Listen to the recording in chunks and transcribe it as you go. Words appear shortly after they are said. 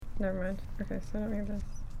Never mind. Okay, so I don't need this.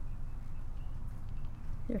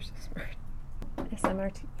 You're so smart.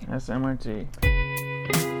 SMRT. SMRT.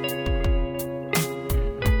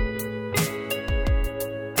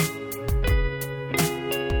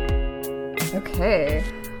 Okay.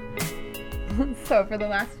 So for the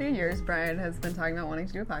last few years, Brian has been talking about wanting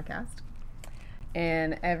to do a podcast.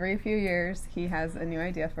 And every few years, he has a new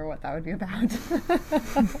idea for what that would be about.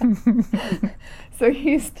 So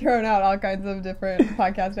he's thrown out all kinds of different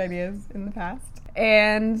podcast ideas in the past.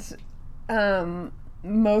 And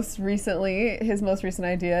most recently, his most recent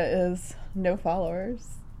idea is no followers.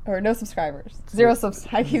 Or no subscribers.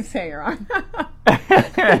 I keep saying it wrong.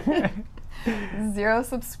 0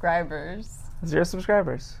 subscribers. 0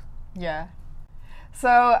 subscribers. Yeah. So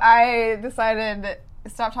I decided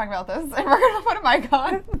stop talking about this, and we're going to put a mic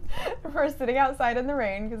on. We're sitting outside in the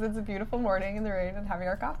rain because it's a beautiful morning in the rain and having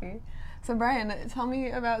our coffee. So Brian, tell me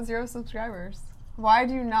about 0 subscribers. Why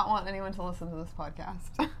do you not want anyone to listen to this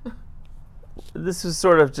podcast? This is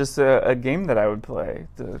sort of just a game that I would play,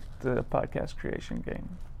 the podcast creation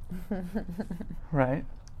game. Right?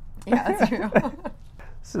 Yeah, that's true.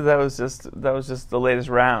 So that was just the latest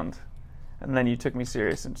round. And then you took me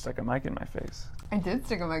serious and stuck a mic in my face. I did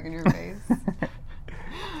stick a mic in your face.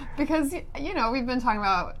 Because, you know, we've been talking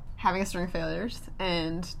about having a string of failures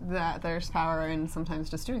and that there's power in sometimes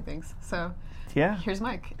just doing things. So, yeah. Here's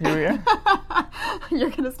Mike. Here we are. You're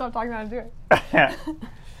going to stop talking about how to do it.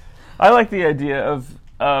 I like the idea of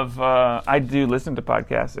I do listen to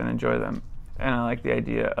podcasts and enjoy them. And I like the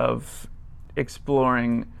idea of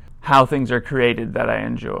exploring how things are created that I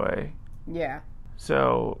enjoy. Yeah.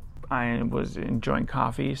 So I was enjoying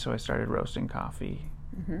coffee, so I started roasting coffee.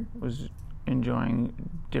 Mm-hmm. Was enjoying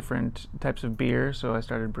different types of beer, so I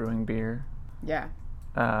started brewing beer. Yeah.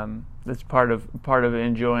 That's part of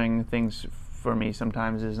enjoying things for me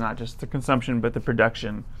sometimes is not just the consumption but the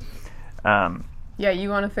production. Yeah, you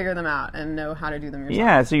want to figure them out and know how to do them yourself.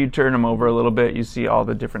 Yeah, so you turn them over a little bit, you see all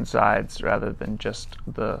the different sides rather than just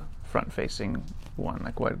the front-facing one,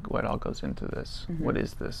 like what all goes into this. Mm-hmm. What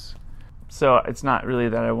is this? So it's not really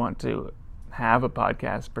that I want to have a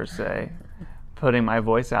podcast per se. Putting my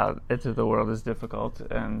voice out into the world is difficult,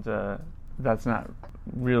 and that's not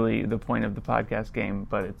really the point of the podcast game,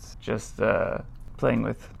 but it's just playing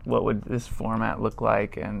with what would this format look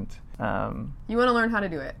like, and you want to learn how to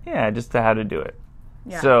do it. Yeah, just how to do it.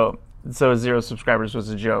 Yeah. So 0 subscribers was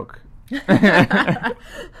a joke.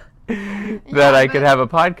 That I could have a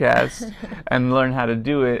podcast and learn how to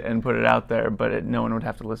do it and put it out there, but no one would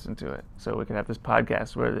have to listen to it. So we could have this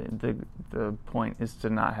podcast where the point is to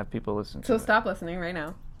not have people listen to it. So stop listening right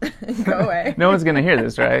now. Go away. No one's going to hear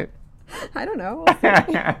this, right? I don't know. We'll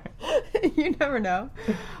see. You never know.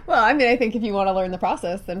 Well, I mean, I think if you want to learn the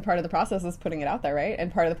process, then part of the process is putting it out there, right?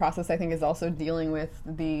 And part of the process, I think, is also dealing with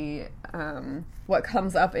the what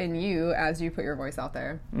comes up in you as you put your voice out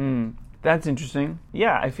there. That's interesting.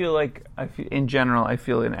 Yeah, I feel in general, I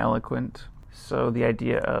feel ineloquent. So the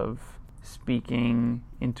idea of speaking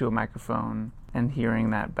into a microphone and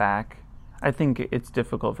hearing that back, I think it's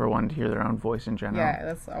difficult for one to hear their own voice in general. Yeah,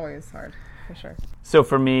 that's always hard, for sure. So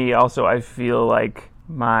for me, also, I feel like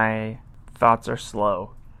my thoughts are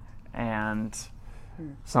slow. And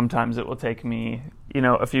sometimes it will take me,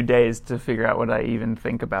 a few days to figure out what I even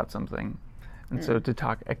think about something. And so to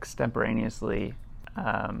talk extemporaneously...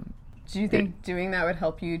 Do you think doing that would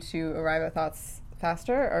help you to arrive at thoughts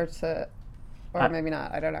faster, or maybe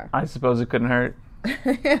not? I don't know. I suppose it couldn't hurt.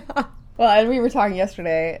 Yeah. Well, and we were talking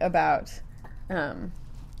yesterday about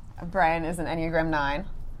Brian is an Enneagram 9,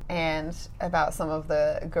 and about some of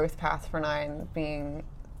the growth path for 9 being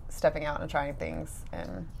stepping out and trying things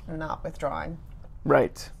and not withdrawing.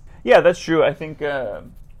 Right. Yeah, that's true. I think the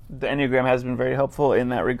Enneagram has been very helpful in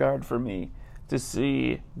that regard for me to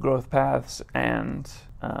see growth paths, and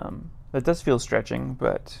that does feel stretching,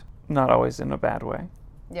 but not always in a bad way.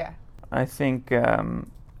 Yeah. I think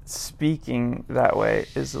speaking that way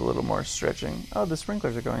is a little more stretching. Oh, the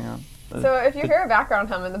sprinklers are going on. So if you hear a background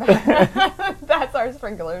hum in the background, that's our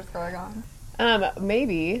sprinklers going on.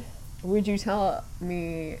 Maybe, would you tell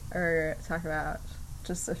me or talk about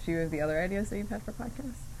just a few of the other ideas that you've had for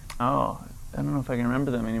podcasts? Oh, I don't know if I can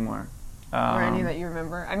remember them anymore. Or any that you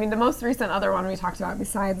remember. I mean, the most recent other one we talked about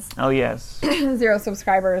besides... Oh, yes. 0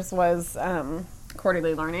 subscribers was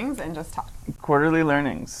Quarterly Learnings and just talk. Quarterly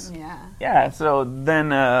Learnings. Yeah. Yeah, so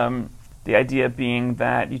then the idea being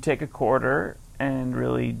that you take a quarter and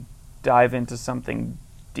really dive into something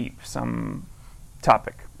deep, some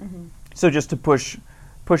topic. Mm-hmm. So just to push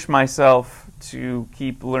myself to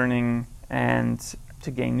keep learning and to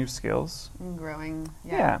gain new skills. And growing.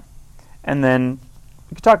 Yeah. And then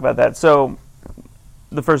we could talk about that. So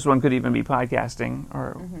the first one could even be podcasting,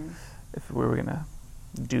 or if we were going to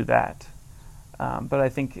do that. But I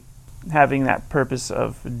think having that purpose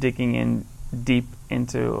of digging in deep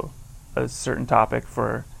into a certain topic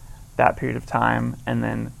for that period of time and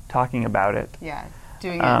then talking about it. Yeah,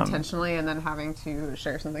 doing it intentionally and then having to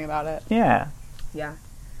share something about it. Yeah. Yeah.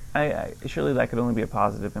 I surely that could only be a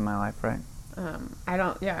positive in my life, right? I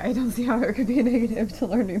don't see how it could be a negative to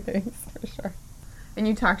learn new things, for sure. And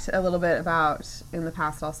you talked a little bit about, in the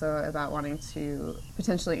past also, about wanting to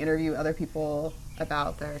potentially interview other people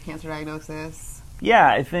about their cancer diagnosis. Yeah,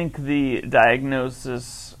 I think the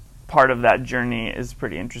diagnosis part of that journey is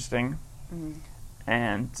pretty interesting. Mm-hmm.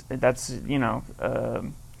 And that's,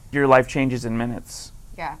 your life changes in minutes.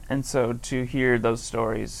 Yeah. And so to hear those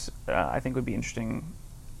stories, I think would be interesting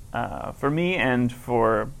for me and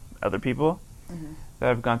for other people that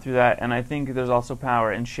have gone through that. And I think there's also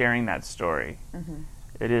power in sharing that story. Mm-hmm.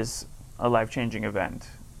 It is a life-changing event.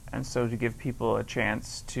 And so to give people a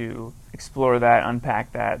chance to explore that,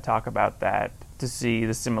 unpack that, talk about that, to see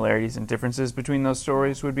the similarities and differences between those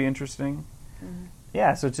stories would be interesting. Mm-hmm.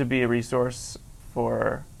 Yeah, so to be a resource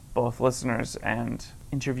for both listeners and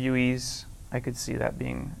interviewees, I could see that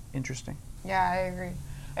being interesting. Yeah, I agree.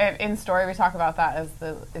 And in story, we talk about that as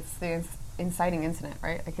it's the inciting incident,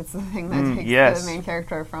 right? Like it's the thing that takes the main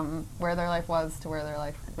character from where their life was to where their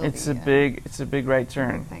life will be. It's a big right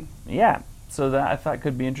turn. Thing. Yeah, so that I thought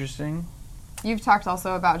could be interesting. You've talked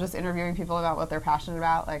also about just interviewing people about what they're passionate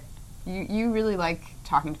about. Like you really like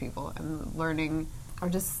talking to people and learning, or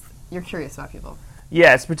just you're curious about people.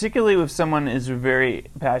 Yes, particularly if someone is very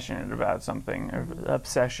passionate about something, or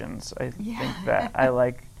obsessions. I think that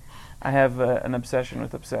I have an obsession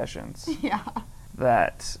with obsessions. Yeah.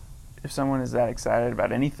 That if someone is that excited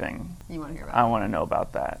about anything, you want to hear about I want to know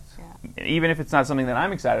about that. Yeah. Even if it's not something that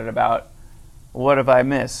I'm excited about, what have I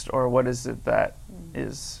missed, or what is it that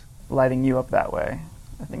is lighting you up that way?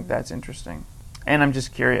 I think that's interesting. And I'm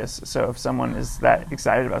just curious. So if someone is that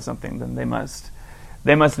excited about something, then they must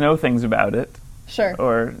know things about it. Sure.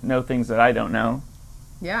 Or know things that I don't know.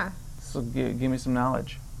 Yeah. So give me some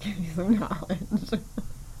knowledge. Give me some knowledge.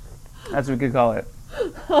 That's what we could call it.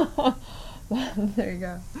 There you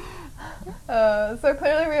go. So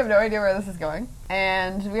clearly we have no idea where this is going.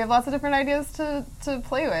 And we have lots of different ideas to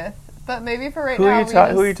play with. But maybe for right now,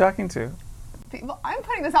 who are you talking to? Well, I'm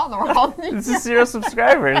putting this out in the world. This is 0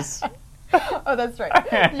 subscribers. Oh, that's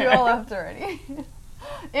right. You all left already.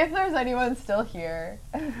 If there's anyone still here,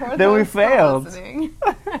 then we failed.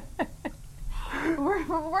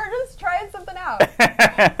 We're just trying something out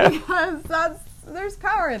because there's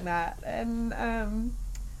power in that, and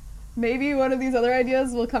maybe one of these other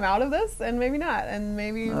ideas will come out of this, and maybe not, and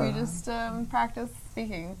maybe we just practice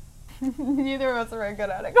speaking. Neither of us are very good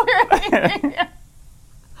at it,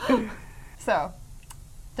 clearly. So,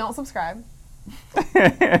 don't subscribe.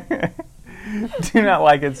 Do not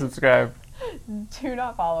like and subscribe. Do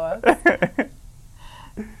not follow us.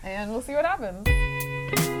 And we'll see what happens.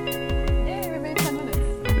 Yay, we made 10 minutes.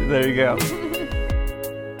 There you go.